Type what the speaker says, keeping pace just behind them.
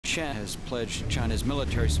Chen has pledged China's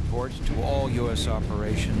military support to all U.S.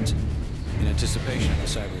 operations in anticipation of a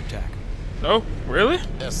cyber attack. Oh, really?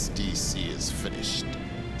 SDC is finished,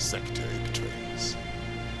 Secretary Petraeus.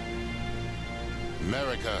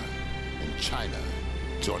 America and China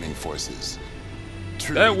joining forces.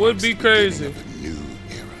 That would be crazy. Of a new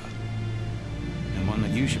era. And one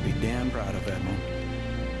that you should be damn proud of, Admiral.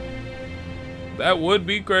 That would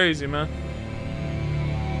be crazy, man.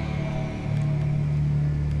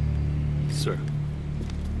 Sir.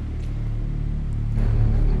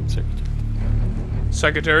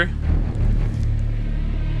 Secretary.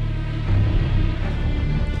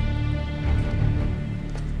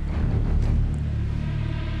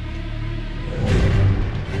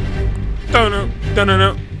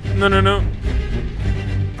 No.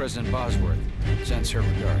 President Bosworth sends her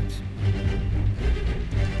regards.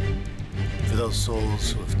 For those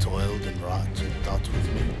souls who have toiled and wrought and thought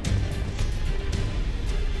with me,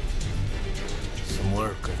 some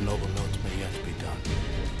work of noble note may yet be done.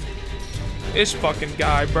 This fucking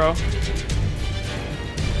guy, bro. Get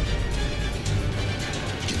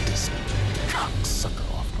this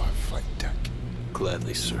cocksucker off my flight deck.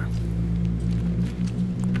 Gladly, sir.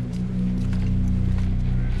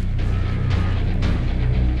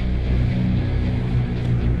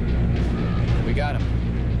 We got him.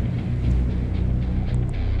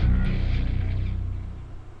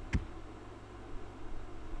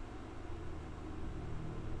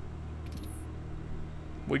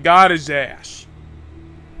 We got his ass.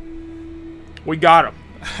 We got him.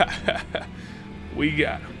 We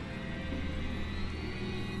got him.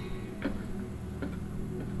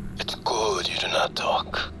 It's good you do not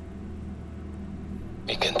talk.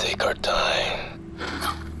 We can take our time.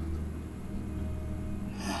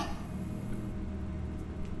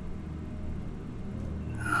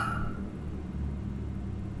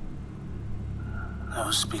 I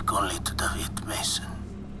will speak only to David Mason.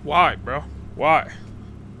 Why, bro? Why?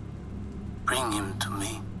 Bring him to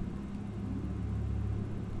me.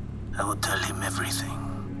 I will tell him everything.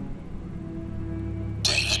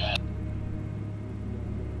 David.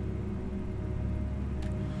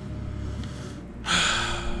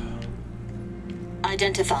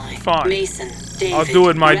 Identify. Fine. Mason. David. I'll do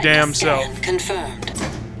it my Retina damn scan self. Confirmed.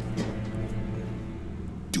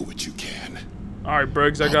 Do what you can. Alright,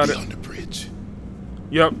 Briggs, I got I'll it. be on the bridge.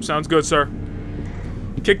 Yep, sounds good, sir.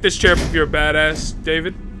 Kick this chair if you're a badass,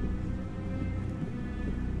 David.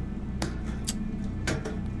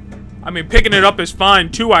 I mean, picking it up is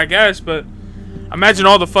fine too, I guess, but imagine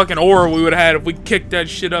all the fucking aura we would have had if we kicked that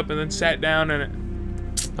shit up and then sat down in it.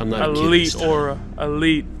 I'm not Elite aura.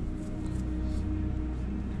 Elite.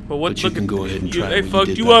 But what? But you can go ahead and try They what you fucked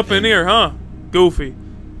did you back up in then. here, huh? Goofy.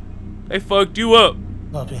 They fucked you up.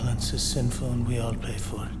 Opulence is sinful and we all pay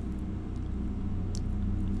for it.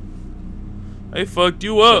 They fucked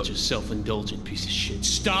you up. Such a self-indulgent piece of shit.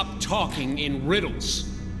 Stop talking in riddles.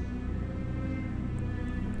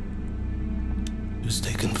 It was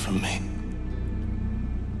taken from me.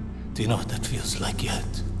 Do you know what that feels like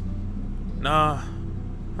yet? Nah,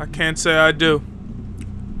 I can't say I do.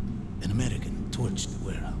 An American torched the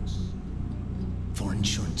warehouse. For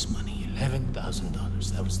insurance money,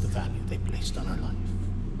 $11,000. That was the value they placed on her life.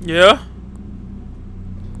 Yeah?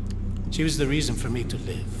 She was the reason for me to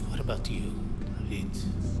live. What about you, David?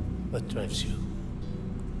 What drives you?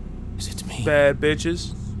 Is it me? Bad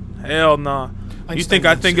bitches. Hell nah. You Einstein think I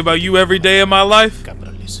once think said, about you every day of my life?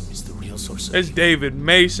 Capitalism is the real source of It's evil. David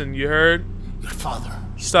Mason, you heard? Your father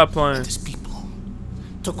Stop playing. and his people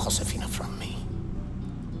took Josefina from me.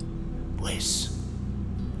 Pues,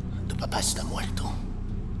 tu papá está muerto.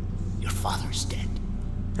 Your father is dead.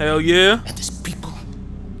 Hell yeah. And his people.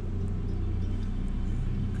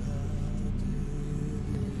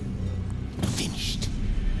 Finished.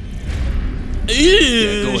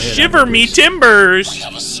 Ew, go ahead, shiver me Briggs. timbers. We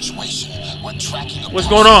have a situation. We're tracking a What's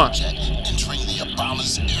going on? jet entering the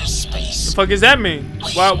Obama's airspace. The fuck does that mean?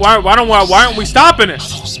 Why aren't we stopping it?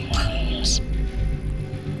 Those birds.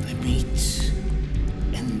 They meet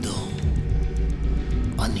Endo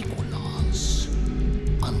Nicholas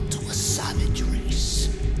unto a savage race.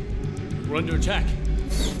 We're under attack.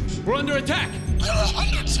 We're under attack. There are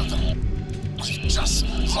hundreds of them. We've just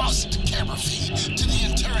crossed camera feed to the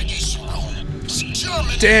interrogation room. Secure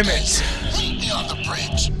me. Damn it. Meet me on the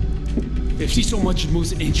bridge. If he so much as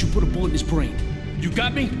moves an inch, you put a bullet in his brain. You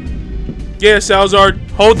got me? Yeah, Salazar,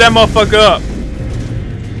 hold that motherfucker up.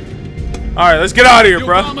 Alright, let's get out of here, The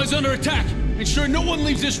bro. Obama's under attack. Ensure no one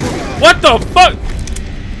leaves this room. What the fuck?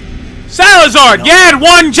 Salazar, you had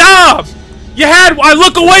one job. I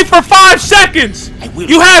look away for 5 seconds. I will.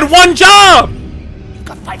 You had one job. You've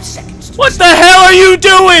got 5 seconds What the hell are you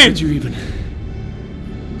doing? Did you even?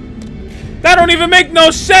 That don't even make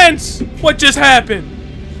no sense. What just happened?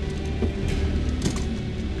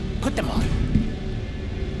 Put them on.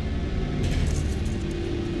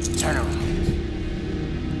 Turn around.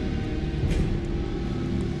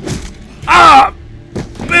 Ah!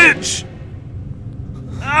 Bitch!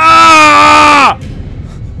 Ah!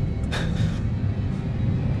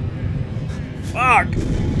 Fuck.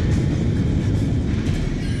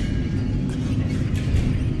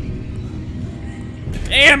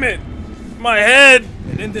 Damn it! My head!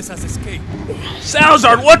 Menendez has escaped.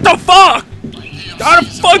 Salazar, what the fuck? How the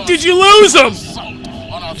fuck did you lose him?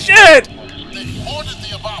 Shit! They boarded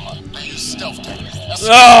the Obama. They used stealth techniques. That's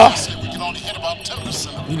Ah. why they say we can only hit about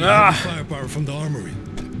 10% of We need Ah. firepower from the armory.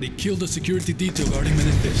 They killed the security detail guarding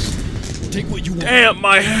Menendez. Take what you want. Damn,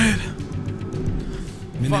 my head.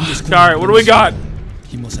 Menendez Fuck. Alright, what do we got?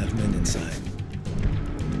 He must have men inside.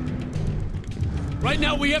 Right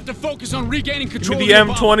now, we have to focus on regaining Give control. me the of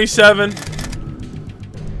Obama. M27.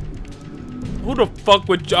 Who the fuck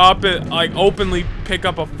would drop it, like, openly pick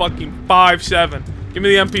up a fucking 5.7? Give me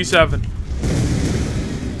the MP7.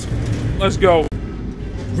 Let's go.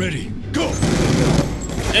 Ready, go!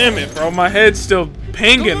 Damn it, bro. My head's still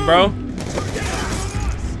pinging, bro.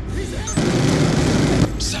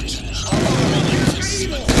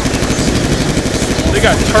 They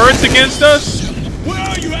got turrets against us? Where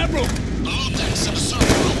are you, Admiral? Thanks to the server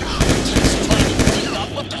room. Tech's trying to figure out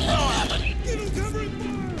what the hell happened.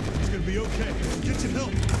 It's gonna be okay. Get some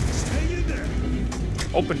help. Stay in there.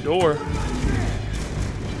 Open door.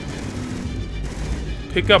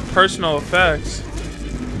 Pick up personal effects.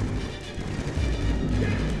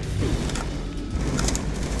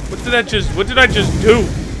 What did I just do?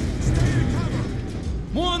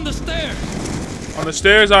 More on the stairs. On the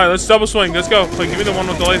stairs? Alright, let's double swing. Let's go. Wait, give me the one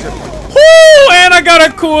with the laser. Woo! And I got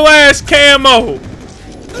a cool ass camo.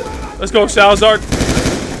 Let's go, Salazar.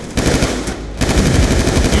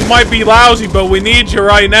 You might be lousy, but we need you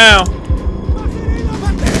right now.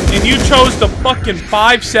 And you chose the fucking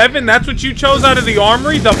 5.7? That's what you chose out of the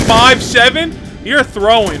armory? The 5.7? You're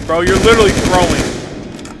throwing, bro. You're literally throwing.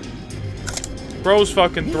 Bro's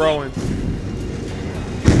fucking throwing.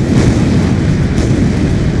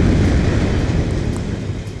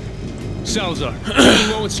 Salazar,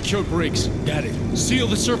 low and secure brakes. Got it. Seal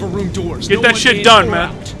the server room doors. Get No that one shit in done, or man.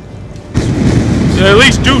 out. Yeah, at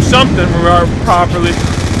least do something properly.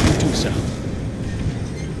 Do so.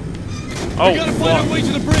 Oh, We gotta find our fuck. way to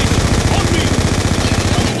the bridge. On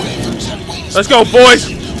me. Let's go, boys.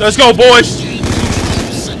 Let's go, boys.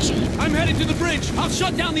 I'm headed to the bridge. I'll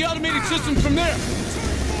shut down the automated systems from there.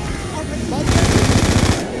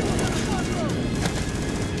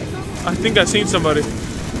 I think I seen somebody.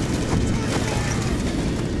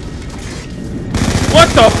 What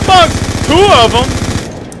the fuck? Two of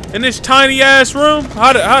them in this tiny ass room?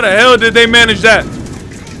 How the hell did they manage that?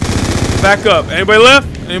 Back up. Anybody left?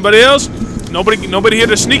 Anybody else? Nobody here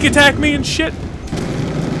to sneak attack me and shit?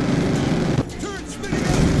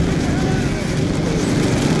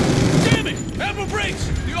 Damn it! Admiral brakes!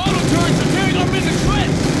 The auto turrets are tearing our men to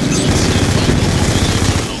shreds!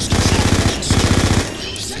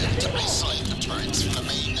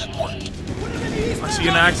 I see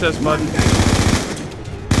an access button.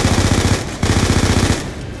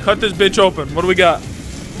 Cut this bitch open. What do we got?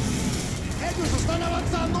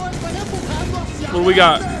 What do we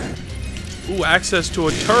got? Ooh, access to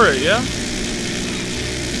a turret, yeah?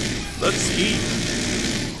 Let's eat.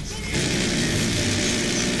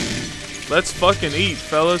 Let's fucking eat,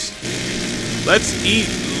 fellas. Let's eat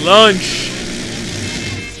lunch.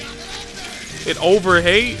 It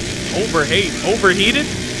overheated?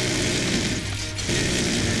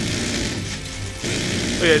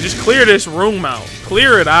 Oh yeah, just clear this room out.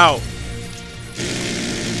 Clear it out.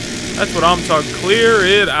 That's what I'm talking. Clear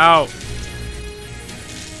it out.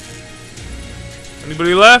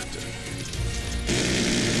 Anybody left?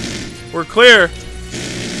 We're clear.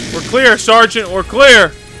 We're clear, Sergeant. We're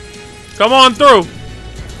clear. Come on through.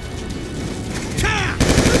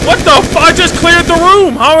 What the fuck? I just cleared the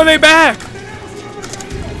room. How are they back?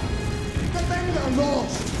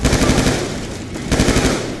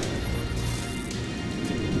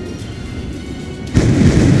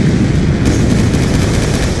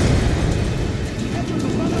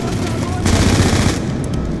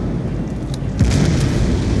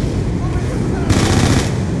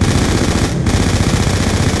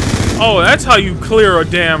 Oh, that's how you clear a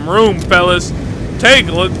damn room, fellas. Take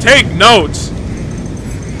notes.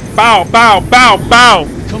 Bow, bow, bow, bow.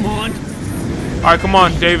 Come on. All right, come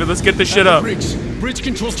on, David. Let's get this shit up. Briggs, bridge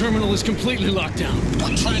control terminal is completely locked down.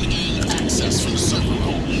 We're trying to gain access from the server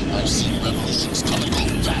room. I've seen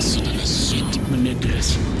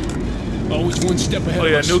Always one step ahead Oh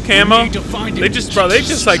yeah, of us. new camo. We need to find him. They just, bro, they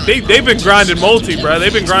just like they've been grinding multi, bro.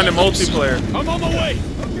 They've been grinding multiplayer. I'm on my way.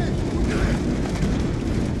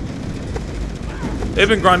 They've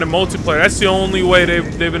been grinding multiplayer. That's the only way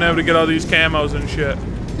they've been able to get all these camos and shit.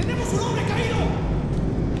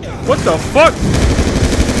 What the fuck?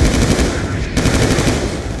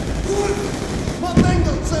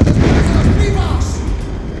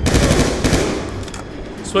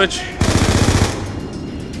 Switch.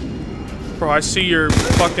 Bro, I see your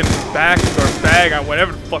fucking back or bag, or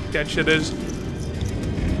whatever the fuck that shit is.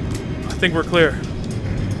 I think we're clear.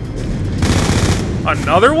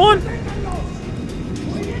 Another one?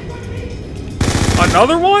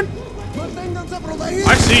 Another one?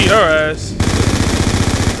 I see your ass.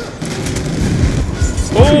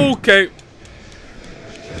 Okay.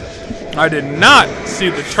 I did not see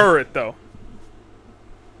the turret though.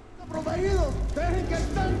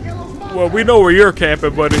 Well, we know where you're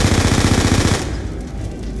camping, buddy.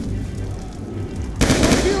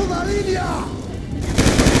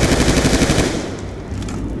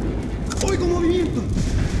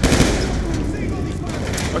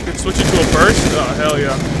 I can switch it to a burst? Oh, hell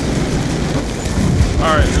yeah.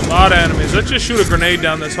 Alright, there's a lot of enemies. Let's just shoot a grenade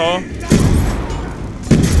down this hall.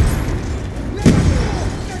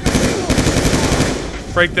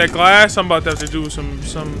 Break that glass. I'm about to have to do some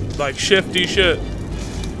like shifty shit.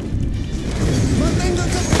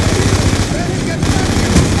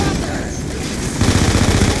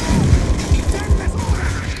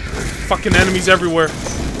 Fucking enemies everywhere.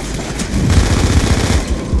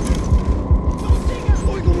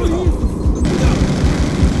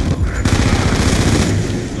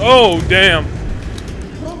 Oh, damn.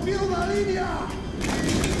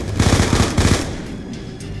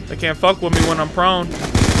 They can't fuck with me when I'm prone.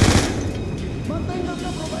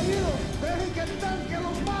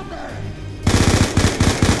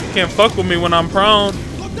 They can't fuck with me when I'm prone.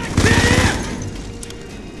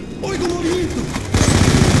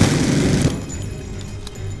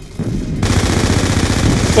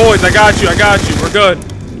 Boys, I got you, We're good.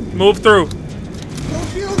 Move through.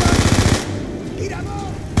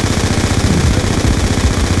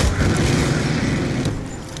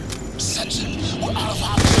 Section, we're out of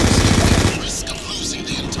options. We're at risk of losing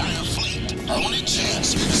the entire fleet. Our only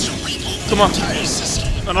chance is to reboot the entire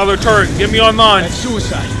system. Another turret. Get me online. That's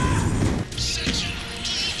suicide. Section,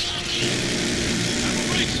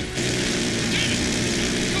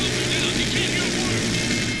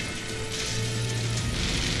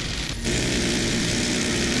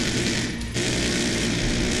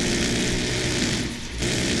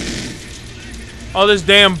 all this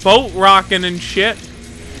damn boat rocking and shit. I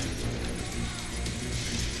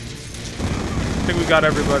think we got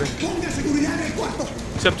everybody.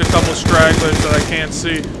 Except a couple stragglers that I can't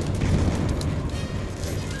see.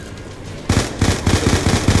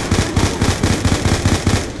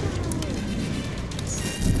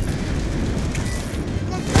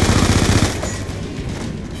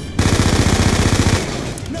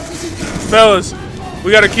 Fellas,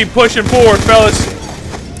 we gotta keep pushing forward, fellas.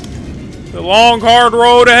 The long, hard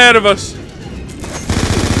road ahead of us.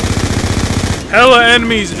 Hella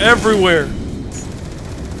enemies everywhere.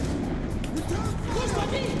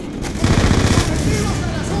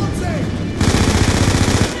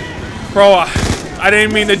 Bro, I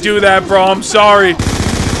didn't mean to do that, bro. I'm sorry.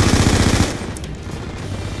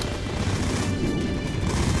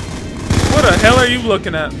 What the hell are you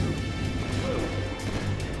looking at?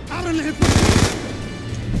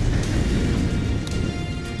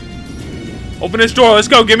 Open this door. Let's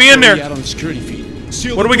go. Get me in there. Out on the security feed.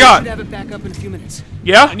 What do we got? Have it back up in a few minutes.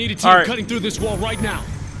 Yeah? I need a team cutting through this wall right now.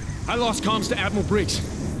 I lost comms to Admiral Briggs.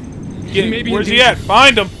 Where's he at?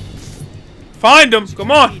 Find him. Find him.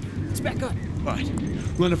 Come on. It's back up. All right.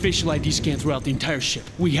 Run a facial ID scan throughout the entire ship.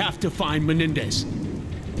 We have to find Menendez.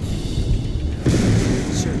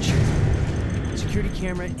 Search. Security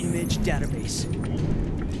camera image database.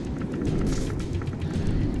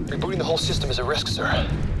 Rebooting the whole system is a risk, sir.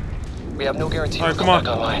 We have no guarantee All right, of come coming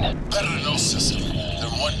on. back online. better no system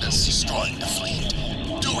than one that's destroying the fleet.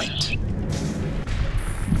 Do it.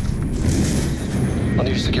 I'll need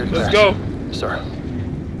your security Let's clearance. go. Sir.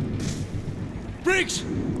 Briggs!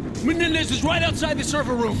 Menendez is right outside the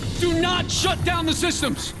server room. Do not shut down the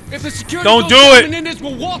systems. If the security Don't goes do down, it. Menendez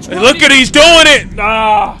will waltz Hey, right look at in. he's doing it.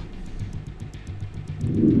 Ah.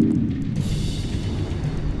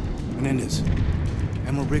 Menendez.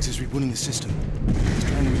 Admiral Briggs is rebooting the system. He's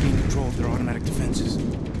trying to regain control of their automatic defenses.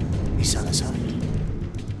 He's Salazar.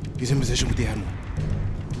 He's in position with the Admiral.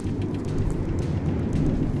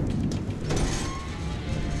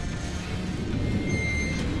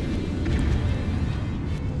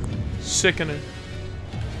 sickening.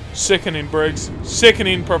 Sickening, Briggs.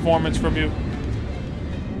 Sickening performance from you.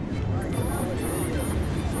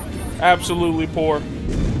 Absolutely poor.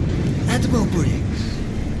 Admiral Briggs.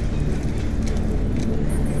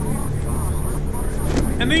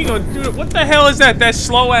 And then you go, dude, what the hell is that? That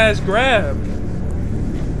slow ass grab.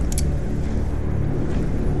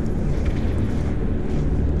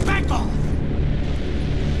 Back off.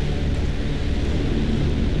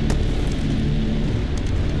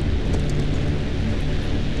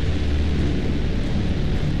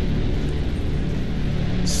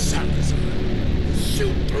 Salazar,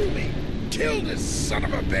 shoot through me. Kill this son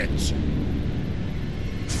of a bitch.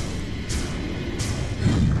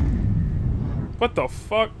 What the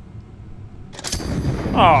fuck?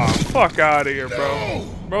 Aw, fuck out of here, bro.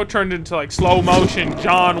 No. Bro turned into like slow motion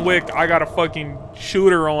John Wick. I got a fucking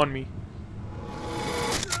shooter on me.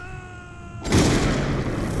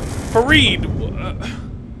 Fareed.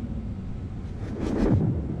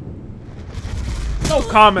 No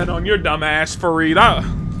comment on your dumb ass, Fareed.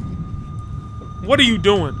 What are you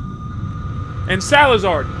doing? And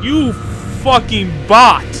Salazar, you fucking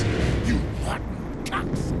bot. You rotten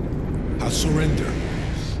cocks. I'll surrender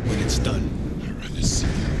when it's done. I'd rather see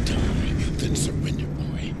you die than surrender,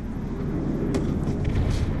 boy.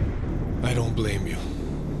 I don't blame you.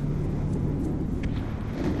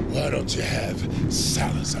 Why don't you have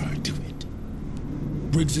Salazar do it?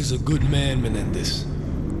 Briggs is a good man, Menendez.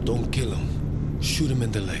 Don't kill him. Shoot him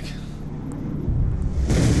in the leg.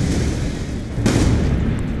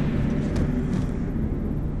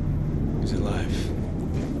 He's alive.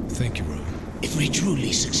 Thank you, Rogue. If we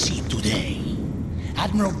truly succeed today,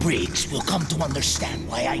 Admiral Briggs will come to understand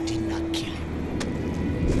why I did not kill him.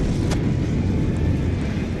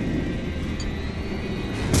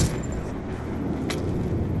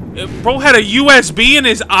 Bro had a USB in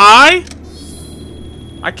his eye?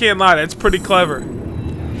 I can't lie, that's pretty clever.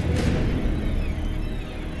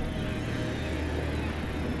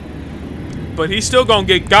 But he's still gonna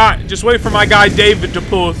get got. Just wait for my guy David to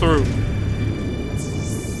pull through.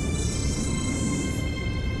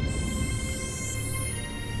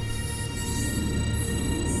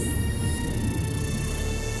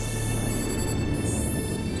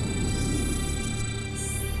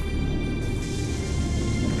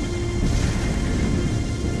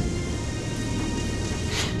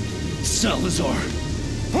 Salazar,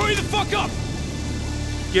 hurry the fuck up!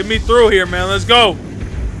 Get me through here, man. Let's go.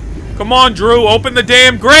 Come on, Drew. Open the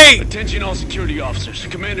damn grate. Attention all security officers.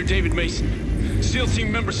 Commander David Mason. SEAL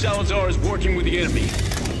team member Salazar is working with the enemy.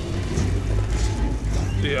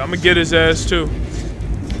 Yeah, I'm gonna get his ass too.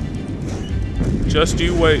 Just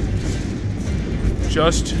you wait.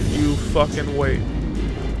 Just you fucking wait.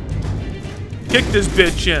 Kick this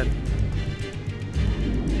bitch in.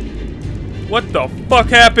 What the fuck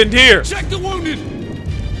happened here? Check the wounded!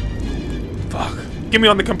 Fuck. Get me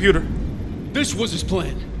on the computer. This was his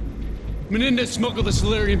plan. Menendez smuggled the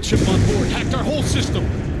Solarium chip on board, hacked our whole system.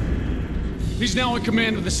 He's now in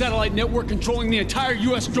command of the satellite network controlling the entire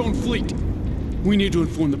U.S. drone fleet. We need to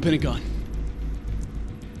inform the Pentagon.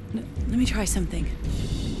 Let me try something.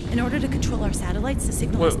 In order to control our satellites, the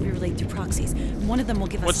signal has to be relayed through proxies. One of them will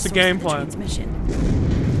give us What's a the source game for the plan?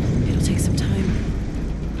 transmission. It'll take some time.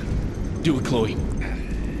 Do it, Chloe.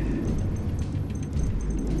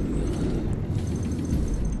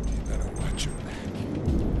 Better watch your back.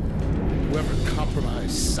 Whoever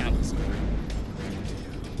compromised Salazar.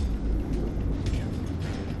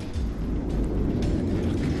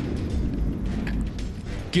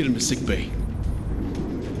 Get him to sick bay.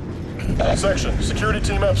 Section, Security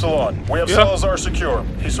Team Epsilon. We have Salazar secure.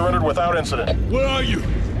 He surrendered without incident. Where are you?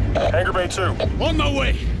 Hangar Bay 2. On my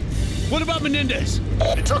way. What about Menendez?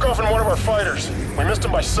 He took off in one of our fighters. We missed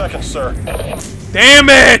him by seconds, sir. Damn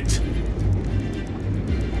it!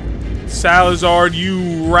 Salazar,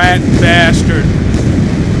 you rat bastard.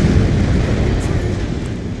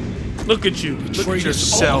 Look at you. Look at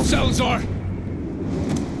yourself. Salazar!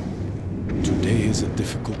 Today is a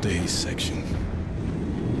difficult day, Section.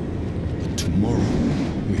 But tomorrow,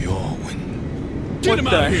 we all win. What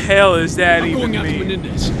the hell is that even going after mean?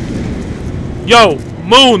 Menendez. Yo,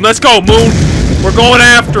 Moon, let's go, Moon. We're going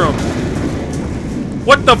after him.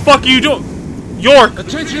 What the fuck are you doing? York,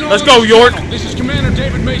 Attention let's go, York. This is Commander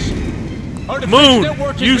David Mason. Our defense Moon,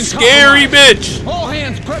 network has you been scary compromised. bitch. All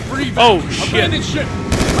hands prep for evac. Oh, shit. Abandoned ship.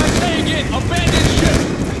 I say again, abandoned ship.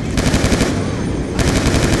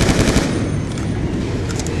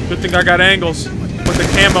 Good thing I got angles with the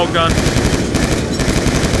camo gun.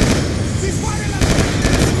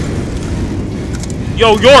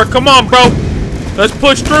 Yo, York, come on, bro. Let's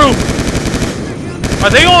push through. Are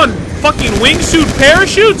they on fucking wingsuit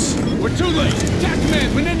parachutes? We're too late. Attack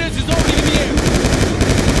command. Menendez is already in the air.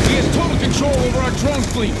 He has total control over our drone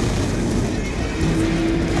fleet.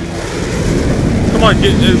 Come on,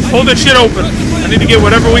 hold this shit open. I need to get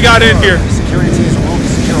whatever we got in here. Security teams will move to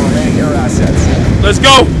secure remaining air assets. Let's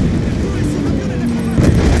go.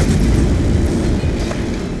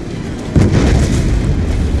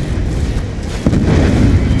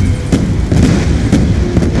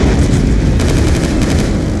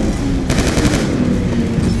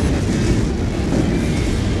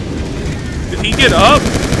 Did he get up?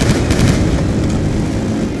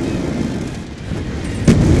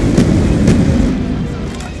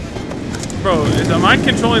 Bro, am I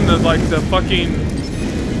controlling the fucking...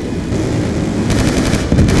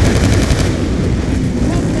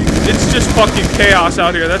 It's just fucking chaos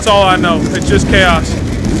out here. That's all I know. It's just chaos.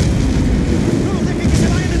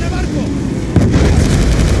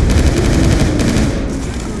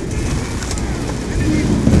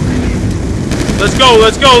 Let's go,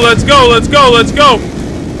 let's go, let's go, let's go, let's go.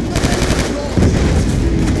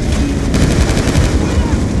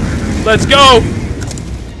 Let's go.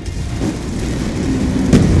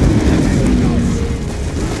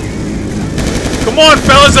 Come on,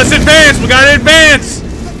 fellas, let's advance. We gotta advance.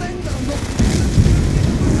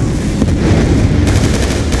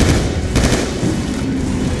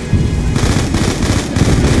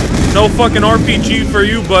 No fucking RPG for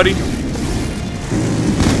you, buddy.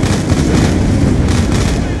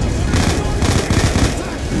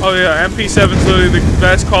 Oh yeah, MP7's literally the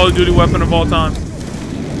best Call of Duty weapon of all time.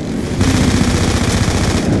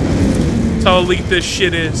 That's how elite this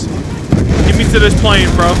shit is. Get me to this plane,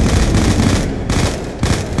 bro.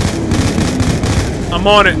 I'm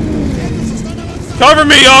on it. Cover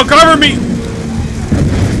me, y'all, cover me!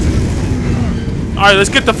 Alright, let's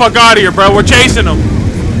get the fuck out of here, bro. We're chasing them.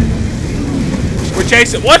 We're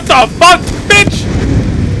chasing. What the fuck, bitch?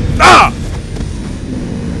 Ah!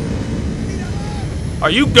 Are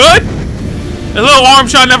you good? A little arm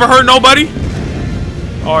shot never hurt nobody.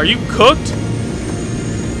 Oh, are you cooked?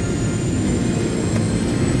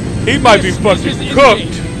 He might be fucking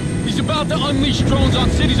cooked. He's about to unleash drones on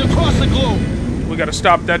cities across the globe. We gotta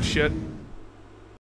stop that shit.